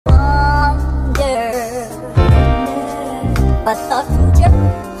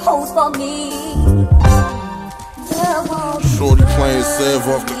for me. Shorty playing Siv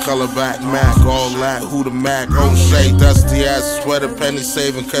off the color back Mac, all that, who the Mac, O'Shea, dusty ass sweater, penny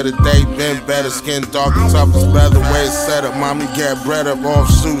saving, coulda day been better, skin dark and tough as leather, way it's set up, mommy get bread up off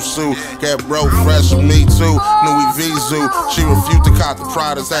Siifu, get broke fresh with me too, Louis V Zoo, she refused to cop the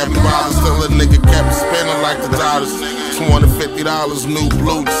products, had me bothered, still a nigga kept spinning like the dollars, $250, new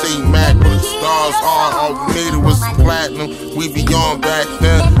blue T Mac, with the stars all needed was some platinum, we be on back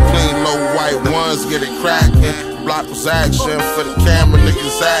then, clean low white ones, get it crackin'. Block was action for the camera,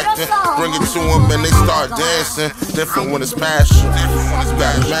 niggas acting. Bring it to them and they start dancing. Different when it's passion. You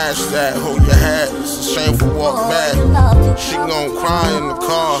gotta match that, hold your hat. It's a shameful walk back. She gon' cry in the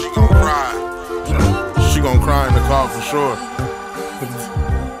car. She gon' cry in the car for sure.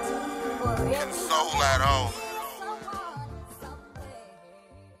 Get the soul at home.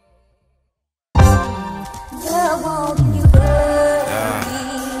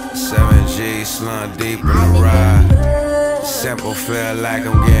 7G slung deep in the ride. Simple feel like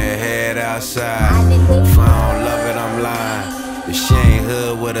I'm getting head outside. If I don't love it, I'm lying. If she ain't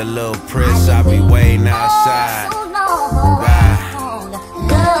hood with a little press, I'll be waiting outside. Bye.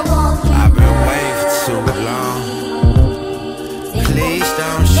 I've been waiting for too long. Please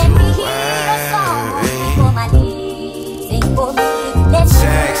don't shoot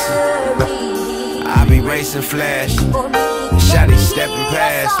Taxi. I be racing flash. Shawty stepping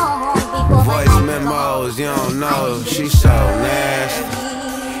past me. Voice memos, you don't know, she so nasty.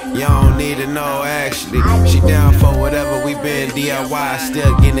 You don't need to know actually. She down for whatever, we been DIY,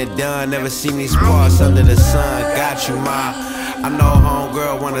 still getting it done. Never seen these parts under the sun. Got you, ma. I know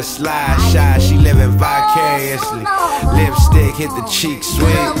homegirl wanna slide shy, she living vicariously. Lipstick hit the cheek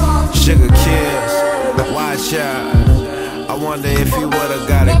sweet, sugar kills. Watch out. I wonder if you would've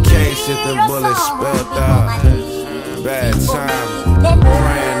got a case if the bullets spilled out. Bad time,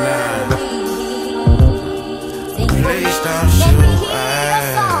 praying now. Please don't shoot,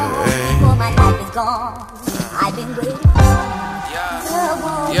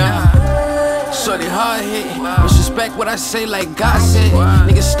 Yeah, shorty hard hit. Respect what I say like God said.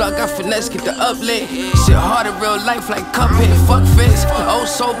 Niggas stuck, I finesse, get the uplit. Shit hard in real life like Cuphead. Fuck face, old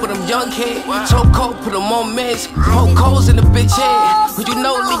soul for them young kids. Choke cold, put them on meds. Poke holes in the bitch head. Who you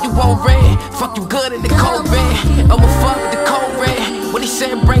know leave you on red. Fuck you good in the cold bed. I'ma fuck with the cold red. What he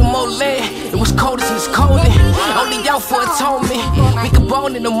said, bring more lead. It was coldest and it's coldin'. Only out for atonement. We can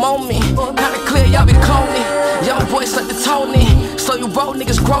bone in the moment. Kinda clear, y'all be cloning. Young boys like the Tony. Slow you roll,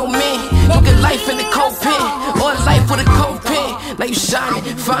 niggas grown men. You get life in the cold pen. Or life with a cold pen. Now you shining,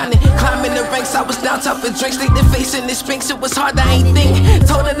 finding, climbing the ranks. I was down top of drinks, lick the face in the sphinx. It was hard, I ain't think.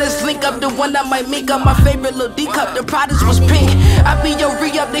 Told her let's link up, the one I might make up. My favorite little D cup, the products was pink. I be your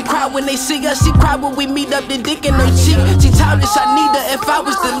re-up, they cry when they see us. She cry when we meet up, the dick in her cheek. She childish, I need her. If I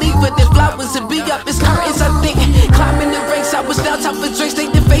was the leaver, the flowers would be up. It's curtains, I think. Climbing the ranks, I was down top of drinks,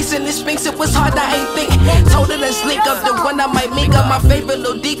 lick the face in the sphinx. It was hard, I ain't think. Told her let's link up, the one I might make up. My favorite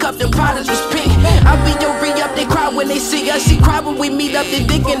little D cup, the products was pink. I be your re-up, they cry when they see us. She cry when we meet up, the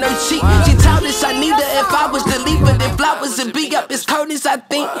dick in her cheek. She childish, I need her. If I was the leaver, the flowers would be up. It's curtains, I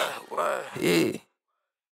think. Yeah.